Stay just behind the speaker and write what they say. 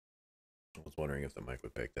wondering if the mic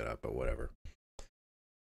would pick that up, but whatever.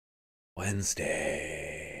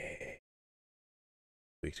 Wednesday.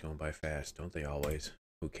 Weeks going by fast, don't they always?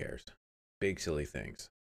 Who cares? Big silly things.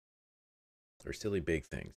 Or silly big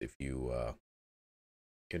things if you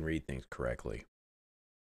can read things correctly.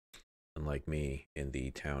 Unlike me in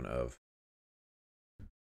the town of,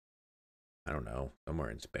 I don't know,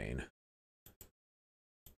 somewhere in Spain.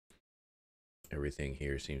 Everything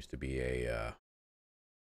here seems to be a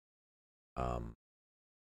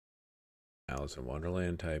Alice in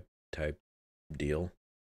Wonderland type deal.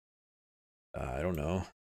 I don't know.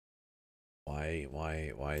 Why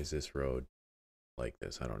is this road like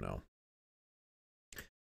this? I don't know.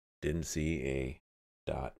 Didn't see a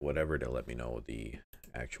dot whatever to let me know the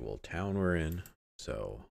actual town we're in.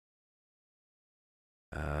 So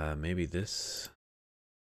maybe this.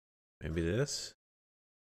 Maybe this.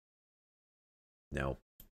 No.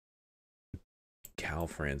 Cal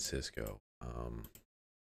Francisco.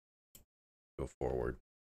 Go forward.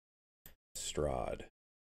 Strahd.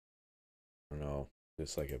 I don't know.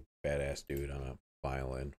 Just like a badass dude on a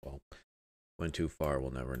violin. Well, went too far,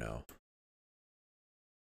 we'll never know.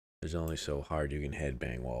 There's only so hard you can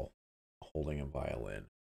headbang while holding a violin.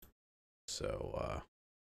 So,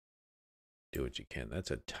 do what you can.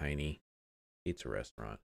 That's a tiny pizza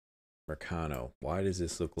restaurant. Mercano. Why does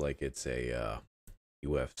this look like it's a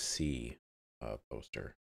UFC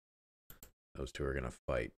poster? Those two are gonna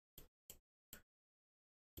fight.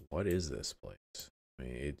 What is this place? I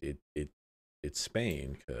mean, it's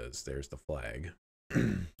Spain because there's the flag,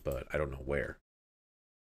 but I don't know where.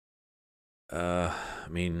 I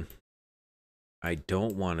mean, I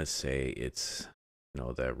don't want to say it's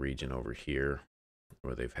that region over here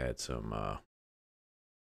where they've had some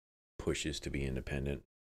pushes to be independent.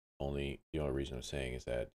 The only reason I'm saying is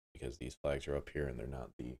that because these flags are up here and they're not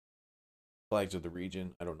the flags of the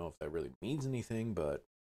region. I don't know if that really means anything, but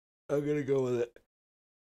I'm gonna go with it.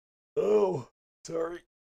 Oh, sorry.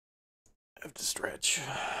 I have to stretch.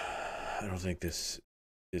 I don't think this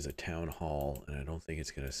is a town hall, and I don't think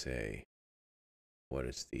it's gonna say what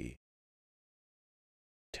is the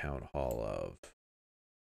town hall of.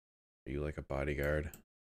 Are you like a bodyguard?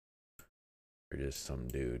 Or just some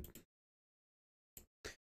dude?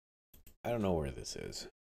 I don't know where this is.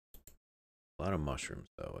 A lot of mushrooms,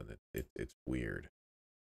 though, and it's weird.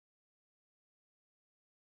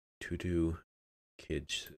 Tutu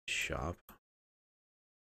Kids Shop?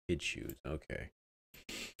 Kid shoes, okay.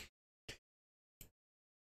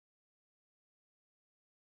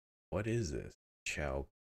 What is this?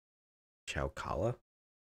 Chowkala?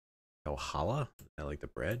 Chowhala? Is that like the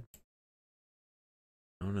bread?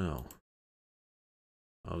 Oh no.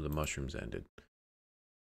 Oh, the mushrooms ended.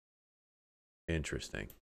 Interesting.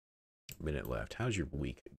 Minute left. How's your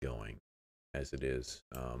week going? As it is,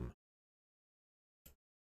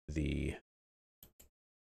 the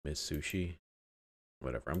Miss Sushi,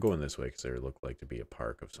 whatever. I'm going this way because there looked like to be a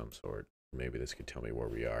park of some sort. Maybe this could tell me where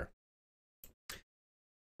we are.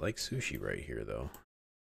 Like sushi right here, though.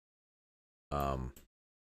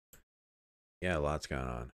 Yeah, lots going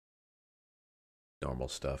on. Normal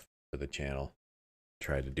stuff for the channel.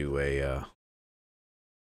 Tried to do a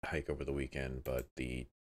hike over the weekend, but the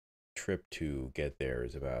trip to get there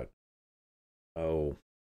is about an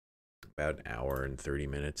hour and 30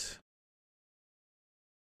 minutes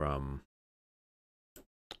from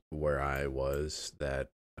where I was. That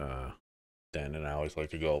Dan and I always like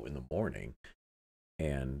to go in the morning,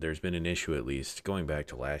 and there's been an issue, at least going back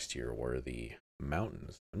to last year, where the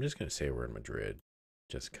mountains, I'm just going to say we're in Madrid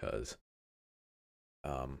just because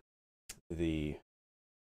the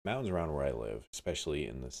mountains around where I live, especially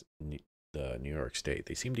in the New York State,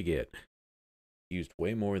 they seem to get used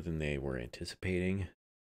way more than they were anticipating.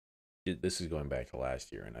 This is going back to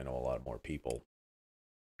last year, and I know a lot more people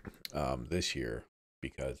this year,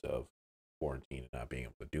 because of quarantine and not being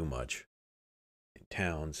able to do much in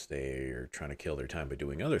towns, they are trying to kill their time by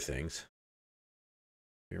doing other things.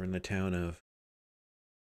 We're in the town of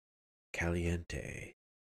Caliente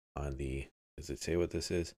on the, does it say what this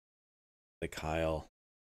is? The Kyle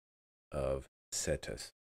of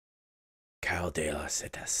Setas. Kyle de la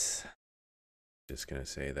Setas. Just gonna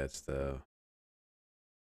say that's the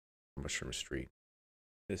Mushroom Street.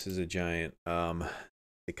 This is a giant,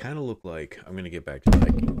 it kind of looked like, I'm gonna get back to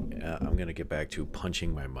hiking. I'm gonna get back to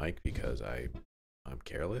punching my mic because I'm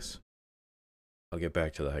careless. I'll get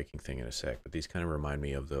back to the hiking thing in a sec, but these kind of remind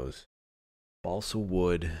me of those balsa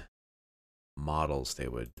wood models. They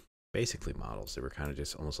would basically models. They were kind of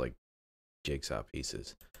just almost like jigsaw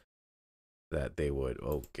pieces that they would,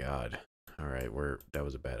 oh god, all right, that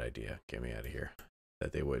was a bad idea, get me out of here,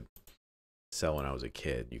 that they would sell when I was a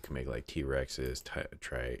kid. You can make like T-Rexes,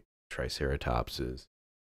 Triceratopses,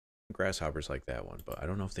 grasshoppers like that one, but I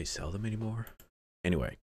don't know if they sell them anymore.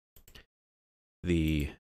 Anyway, the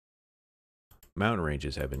mountain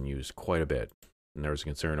ranges have been used quite a bit, and there was a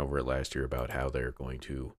concern over it last year about how they're going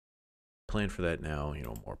to plan for that now. You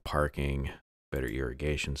know, more parking, better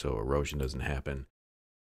irrigation so erosion doesn't happen,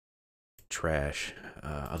 trash,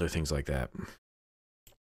 other things like that.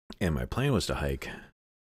 And my plan was to hike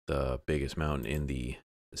the biggest mountain in the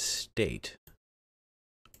state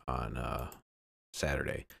on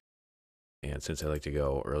Saturday. And since I like to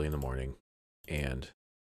go early in the morning, and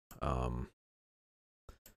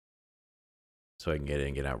so I can get in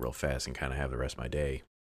and get out real fast and kind of have the rest of my day,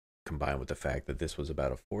 combined with the fact that this was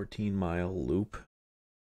about a 14-mile loop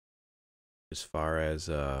as far as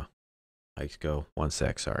hikes go. One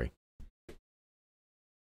sec, sorry.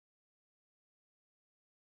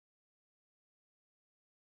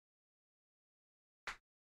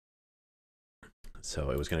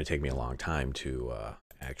 So it was going to take me a long time to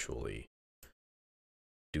actually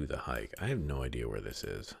do the hike. I have no idea where this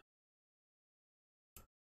is.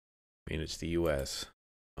 I mean, it's the US.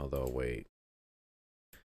 Although, wait.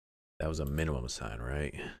 That was a minimum sign,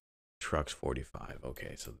 right? Trucks 45.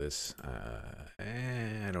 Okay, so this,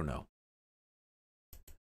 I don't know.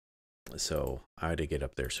 So I had to get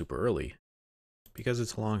up there super early because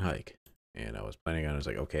it's a long hike. And I was planning on, I was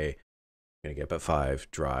like, okay, I'm going to get up at 5,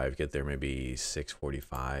 drive, get there maybe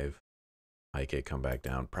 6:45, hike it, come back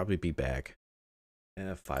down, probably be back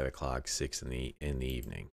at 5 o'clock, 6 in the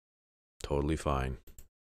evening. Totally fine.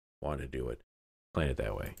 Wanted to do it. Plan it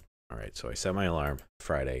that way. All right, so I set my alarm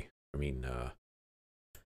Saturday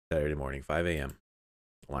morning, 5 a.m.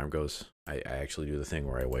 Alarm goes. I actually do the thing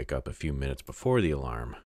where I wake up a few minutes before the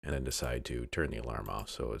alarm and then decide to turn the alarm off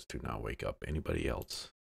so as to not wake up anybody else.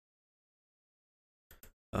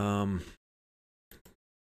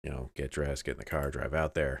 You know, get dressed, get in the car, drive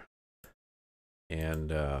out there,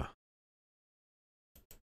 and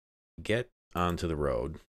get onto the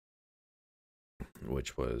road,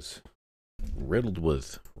 which was riddled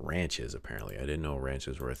with ranches, apparently. I didn't know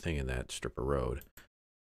ranches were a thing in that strip of road.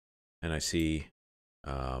 And I see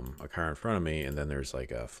a car in front of me, and then there's like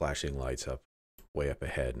a flashing lights up way up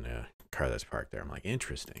ahead and a car that's parked there. I'm like,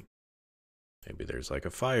 interesting. Maybe there's like a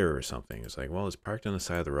fire or something. It's like, well, it's parked on the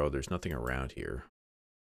side of the road. There's nothing around here.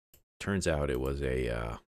 Turns out it was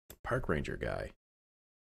a park ranger guy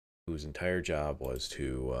whose entire job was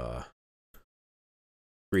to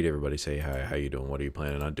greet everybody, say hi, how you doing, what are you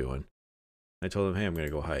planning on doing. I told him, hey, I'm going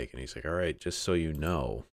to go hike. And he's like, all right, just so you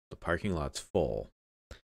know, the parking lot's full.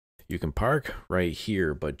 You can park right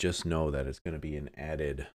here, but just know that it's going to be an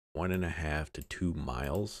added 1.5 to 2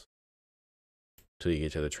 miles till you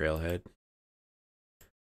get to the trailhead.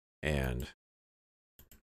 And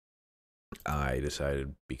I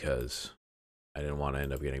decided, because I didn't want to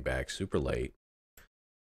end up getting back super late,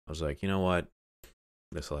 I was like, you know what?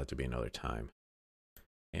 This will have to be another time.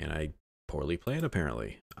 And I poorly planned,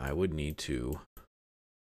 apparently. I would need to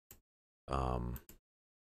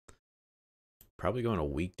probably go on a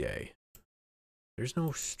weekday. There's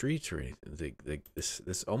no streets or anything.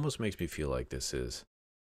 This almost makes me feel like this is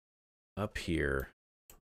up here,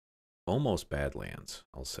 almost Badlands,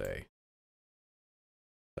 I'll say.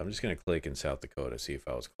 I'm just going to click in South Dakota, see if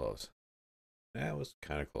I was close. That was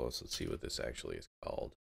kind of close. Let's see what this actually is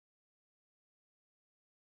called.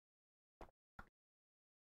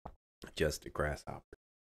 Just a grasshopper.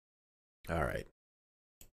 All right.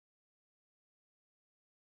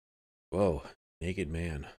 Whoa, Naked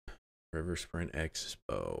Man. River Sprint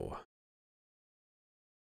Expo.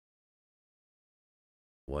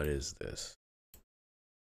 What is this?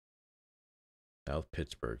 South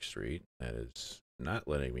Pittsburgh Street. That is not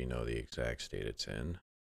letting me know the exact state it's in.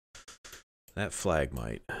 That flag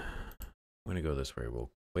might. I'm going to go this way real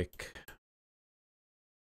quick.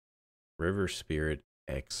 River Spirit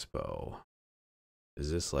Expo.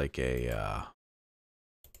 Is this like a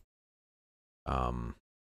RV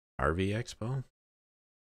Expo?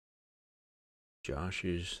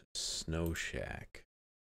 Josh's Snow Shack.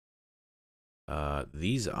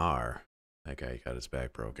 These are, that guy got his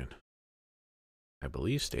back broken, I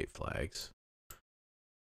believe, state flags.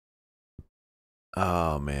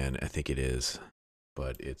 Oh man, I think it is,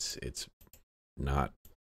 but it's not.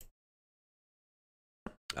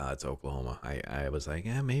 It's Oklahoma. I was like,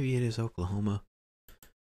 yeah, maybe it is Oklahoma.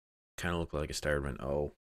 Kind of looked like a Starman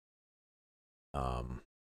O. All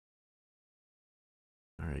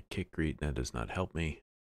right, kick greet. That does not help me.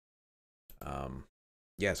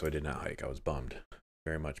 Yeah, so I did not hike. I was bummed,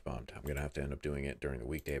 very much bummed. I'm gonna have to end up doing it during the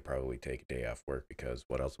weekday. Probably take a day off work, because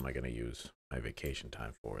what else am I gonna use my vacation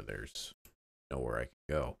time for? There's know where I can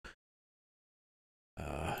go.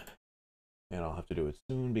 And I'll have to do it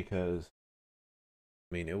soon because,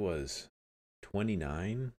 I mean, it was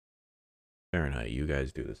 29 Fahrenheit. You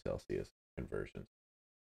guys do the Celsius conversions.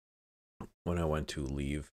 When I went to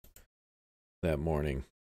leave that morning.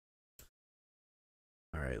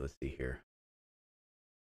 All right, let's see here.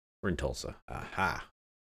 We're in Tulsa. Aha.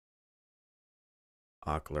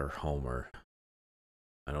 Oklahoma.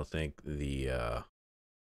 I don't think the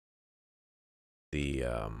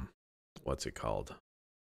what's it called?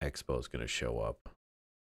 Expo is going to show up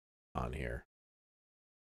on here.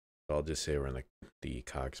 So I'll just say we're in the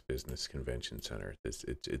Cox Business Convention Center.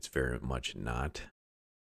 It's very much not,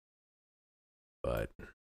 but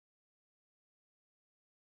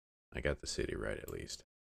I got the city right at least.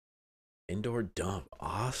 Indoor dump,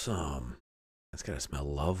 awesome. That's gotta smell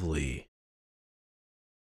lovely.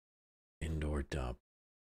 Indoor dump.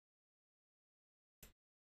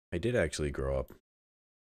 I did actually grow up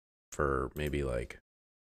for maybe like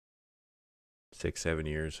 6-7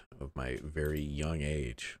 years of my very young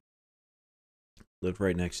age. Lived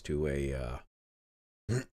right next to a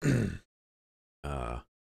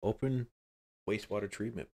open wastewater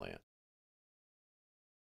treatment plant.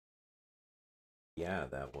 Yeah,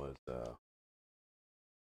 that was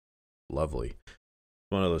lovely.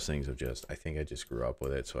 One of those things of just, I think I just grew up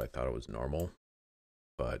with it, so I thought it was normal.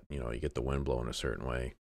 But, you know, you get the wind blowing a certain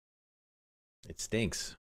way. It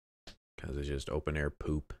stinks because it's just open air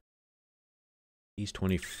poop. East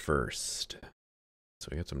 21st. So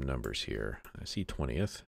we got some numbers here. I see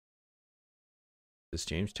 20th. This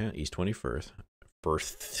Jamestown, East 21st.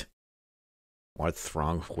 First. What's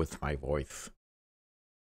wrong with my voice?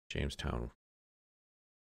 Jamestown,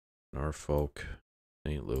 Norfolk,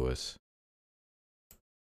 St. Louis.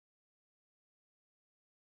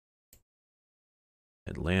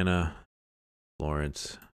 Atlanta,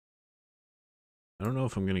 Florence. I don't know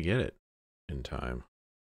if I'm going to get it in time.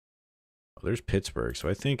 Oh, there's Pittsburgh. So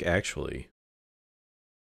I think actually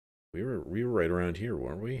we were right around here,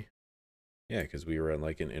 weren't we? Yeah, because we were at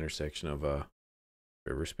like an intersection of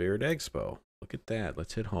River Spirit Expo. Look at that.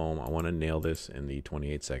 Let's hit home. I want to nail this in the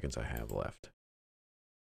 28 seconds I have left.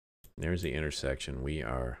 There's the intersection. We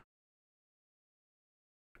are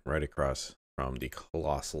right across from the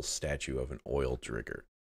colossal statue of an oil driller.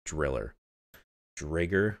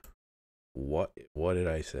 Drigger? What did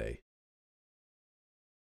I say?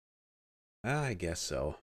 I guess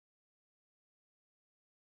so.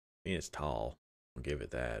 I mean, it's tall. I'll give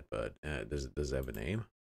it that. But does it have a name?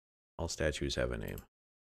 All statues have a name.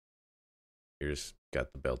 You just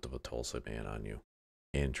got the belt of a Tulsa man on you.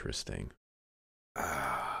 Interesting.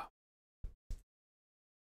 All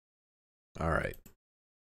right.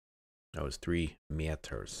 That was 3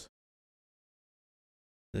 meters.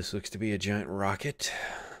 This looks to be a giant rocket.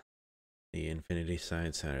 The Infinity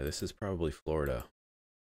Science Center. This is probably Florida.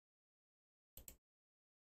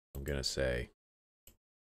 I'm gonna say.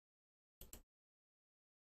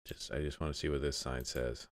 I just want to see what this sign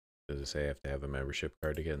says. Does it say I have to have a membership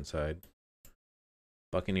card to get inside?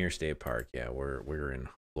 Buccaneer State Park. Yeah, we're in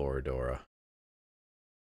Floridora.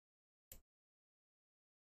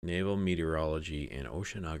 Naval Meteorology and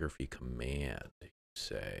Oceanography Command, you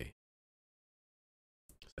say.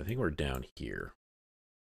 I think we're down here.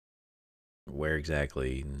 Where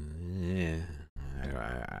exactly?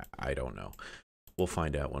 I don't know. We'll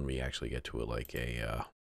find out when we actually get to like a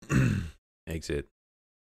exit.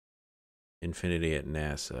 Infinity at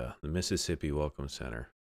NASA, the Mississippi Welcome Center.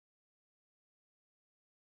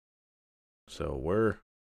 So we're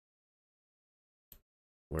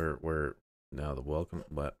now the welcome,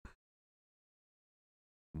 but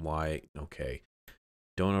why? Okay,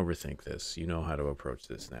 don't overthink this. You know how to approach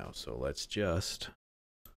this now. So let's just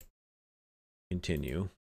continue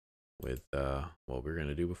with what we were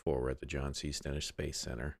gonna do before. We're at the John C. Stennis Space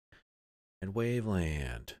Center and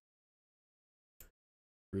Waveland.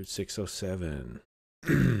 Route 607.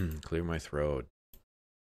 Clear my throat.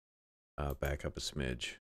 Back up a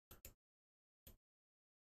smidge.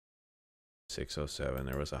 607.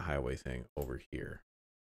 There was a highway thing over here.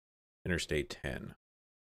 Interstate 10.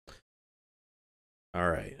 All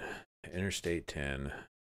right. Interstate 10.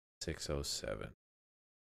 607.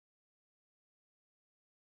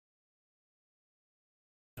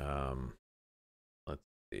 Let's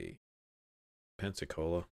see.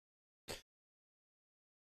 Pensacola.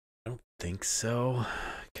 I don't think so,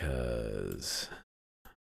 because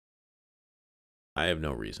I have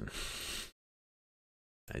no reason.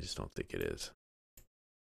 I just don't think it is.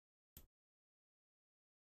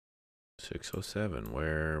 607,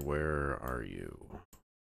 where are you?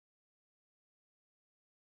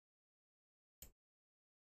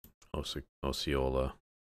 Osceola.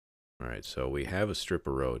 All right, so we have a strip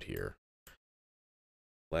of road here.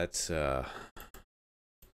 Let's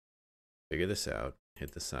figure this out.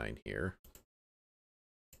 Hit the sign here.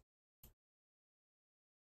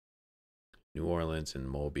 New Orleans and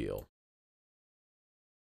Mobile.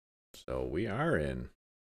 So we are in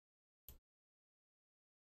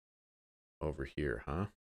over here, huh?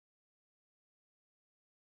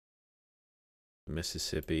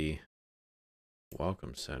 Mississippi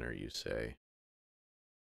Welcome Center, you say?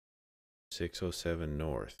 607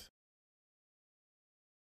 North.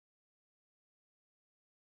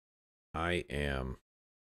 I am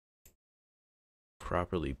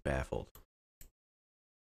properly baffled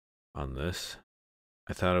on this.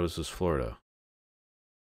 I thought it was just Florida.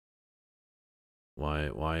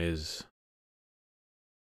 Why is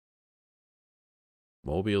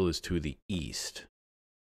Mobile is to the east?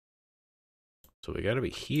 So we got to be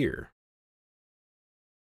here.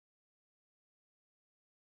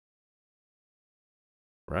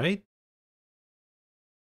 Right?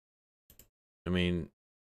 I mean,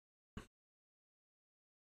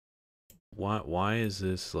 why is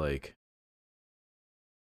this like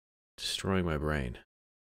destroying my brain?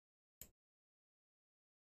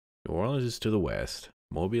 New Orleans is to the west.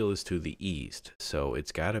 Mobile is to the east. So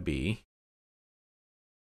it's got to be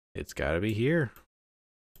here.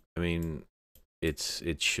 I mean,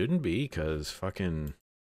 it shouldn't be, cuz fucking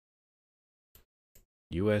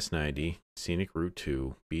US 90, Scenic Route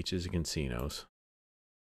 2, beaches and casinos.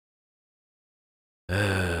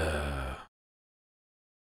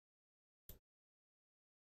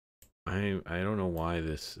 I don't know why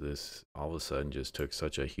this all of a sudden just took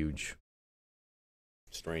such a huge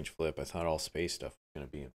strange flip. I thought all space stuff was going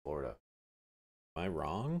to be in Florida. Am I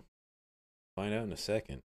wrong? Find out in a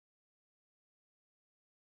second.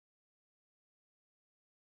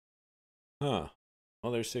 Huh.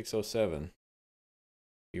 Well, there's 607.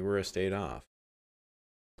 You were a state off.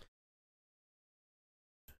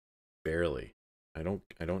 Barely. I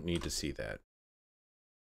don't need to see that.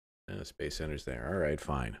 The Space Center's there. All right,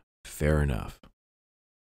 fine. Fair enough.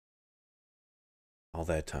 All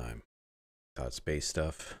that time, thought space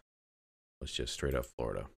stuff was just straight up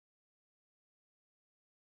Florida.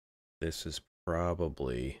 This is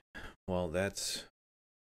probably, well, that's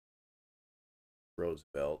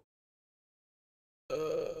Roosevelt.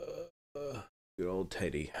 Good old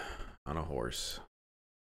Teddy on a horse.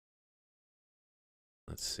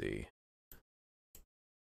 Let's see.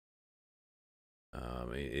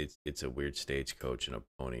 It's a weird stagecoach and a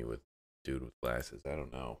pony with dude with glasses. I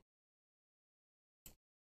don't know.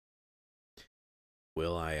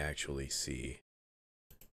 Will I actually see?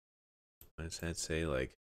 What does that say?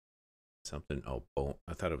 Like something? Oh, bone.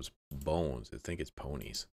 I thought it was bones. I think it's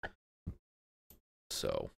ponies.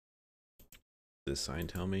 So, does this sign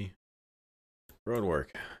tell me? Road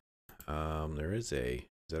work. There is a. Is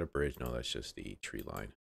that a bridge? No, that's just the tree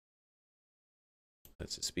line.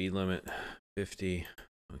 That's the speed limit. 50.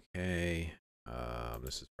 Okay.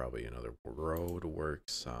 This is probably another road work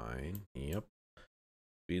sign. Yep.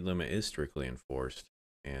 Speed limit is strictly enforced,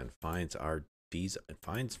 and fines, fees,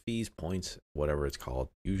 points, whatever it's called,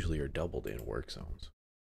 usually are doubled in work zones.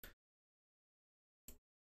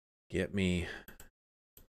 Get me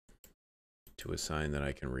to a sign that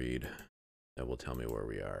I can read that will tell me where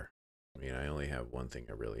we are. I mean, I only have one thing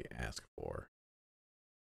I really ask for.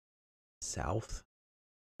 South?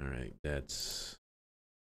 All right, that's...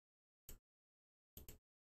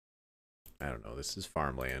 I don't know. This is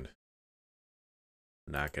farmland.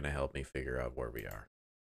 Not going to help me figure out where we are.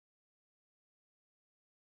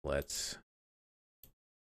 Let's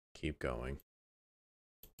keep going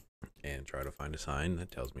and try to find a sign that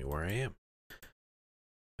tells me where I am.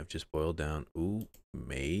 I've just boiled down, ooh,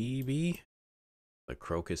 maybe the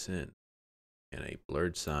Crocus Inn and a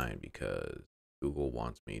blurred sign because Google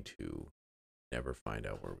wants me to never find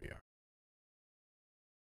out where we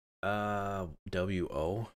are.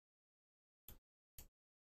 WO.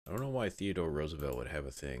 I don't know why Theodore Roosevelt would have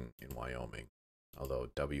a thing in Wyoming, although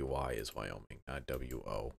WY is Wyoming, not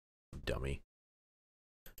WO. Dummy.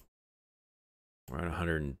 We're on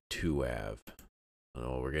 102 Ave.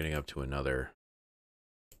 Oh, we're getting up to another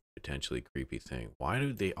potentially creepy thing. Why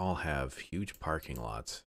do they all have huge parking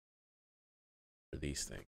lots for these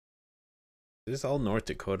things? Is this all North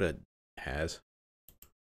Dakota has?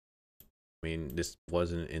 I mean, this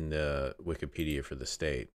wasn't in the Wikipedia for the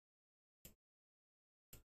state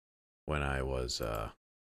when I was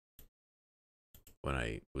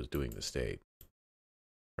doing the state.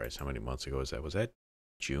 Right, how many months ago was that? Was that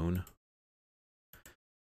June?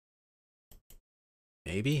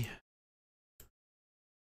 Maybe?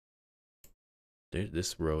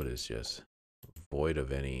 This road is just void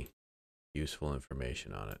of any useful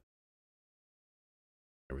information on it.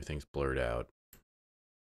 Everything's blurred out.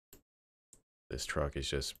 This truck is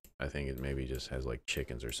just, I think it maybe just has like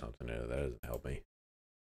chickens or something in it. That doesn't help me.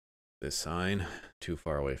 This sign, too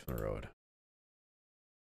far away from the road.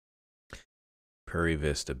 Prairie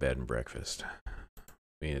Vista Bed and Breakfast. I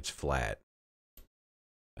mean, it's flat.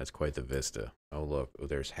 That's quite the vista. Oh, look,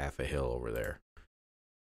 there's half a hill over there.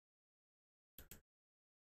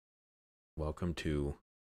 Welcome to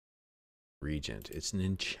Regent. It's an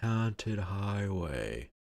enchanted highway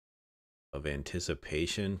of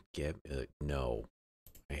anticipation. No.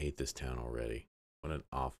 I hate this town already. What an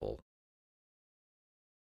awful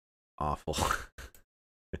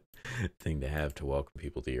thing to have to welcome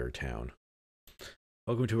people to your town.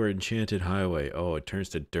 Welcome to our enchanted highway. Oh, it turns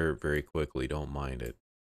to dirt very quickly. Don't mind it.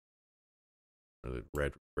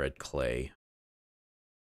 Red clay.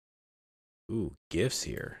 Ooh, gifts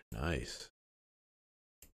here. Nice.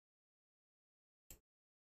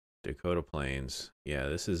 Dakota Plains. Yeah,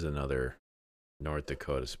 this is another North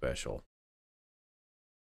Dakota special.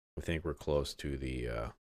 I think we're close to the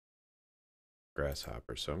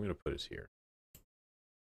grasshopper, so I'm going to put us here.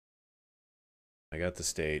 I got the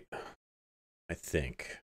state. I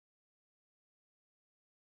think.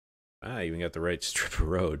 I even got the right strip of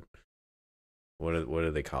road. What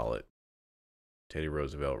do they call it? Teddy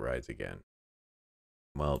Roosevelt rides again.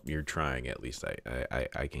 Well, you're trying. At least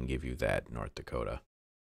I can give you that, North Dakota.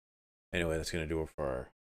 Anyway, that's going to do it for our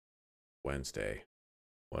Wednesday.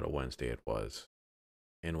 What a Wednesday it was.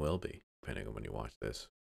 And will be, depending on when you watch this.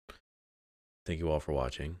 Thank you all for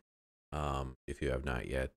watching. If you have not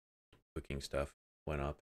yet, cooking stuff went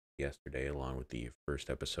up yesterday along with the first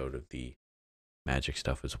episode of the magic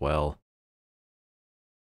stuff as well.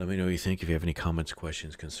 Let me know what you think. If you have any comments,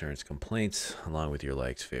 questions, concerns, complaints, along with your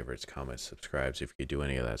likes, favorites, comments, subscribes. If you could do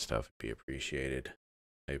any of that stuff, it'd be appreciated.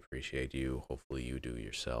 I appreciate you. Hopefully you do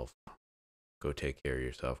yourself. Go take care of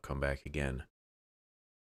yourself. Come back again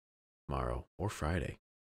tomorrow or Friday.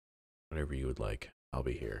 Whatever you would like. I'll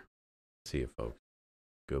be here. See you, folks.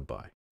 Goodbye.